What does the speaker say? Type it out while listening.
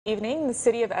Evening, the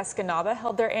city of Escanaba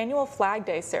held their annual Flag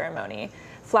Day ceremony.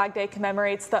 Flag Day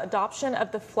commemorates the adoption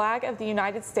of the flag of the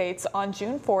United States on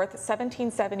June 4th,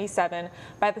 1777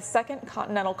 by the Second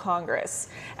Continental Congress.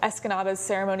 Escanaba's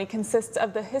ceremony consists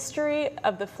of the history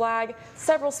of the flag,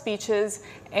 several speeches,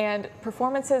 and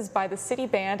performances by the city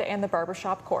band and the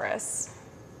barbershop chorus.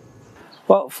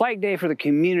 Well, Flag Day for the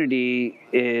community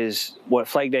is what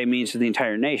Flag Day means to the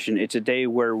entire nation. It's a day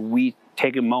where we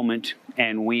take a moment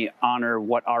and we honor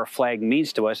what our flag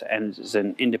means to us as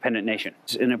an independent nation.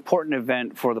 It's an important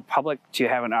event for the public to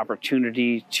have an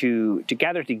opportunity to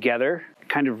gather together,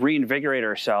 kind of reinvigorate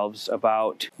ourselves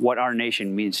about what our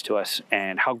nation means to us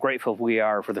and how grateful we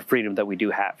are for the freedom that we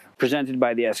do have. Presented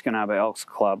by the Escanaba Elks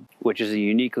Club, which is a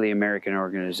uniquely American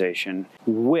organization,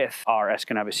 with our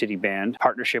Escanaba City Band,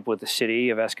 partnership with the City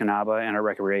of Escanaba and our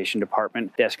Recreation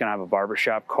Department, the Escanaba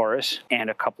Barbershop Chorus, and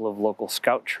a couple of local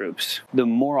scout troops. The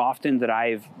more often that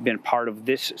I've been part of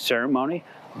this ceremony,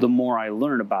 the more I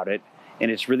learn about it, and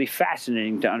it's really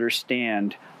fascinating to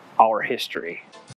understand our history.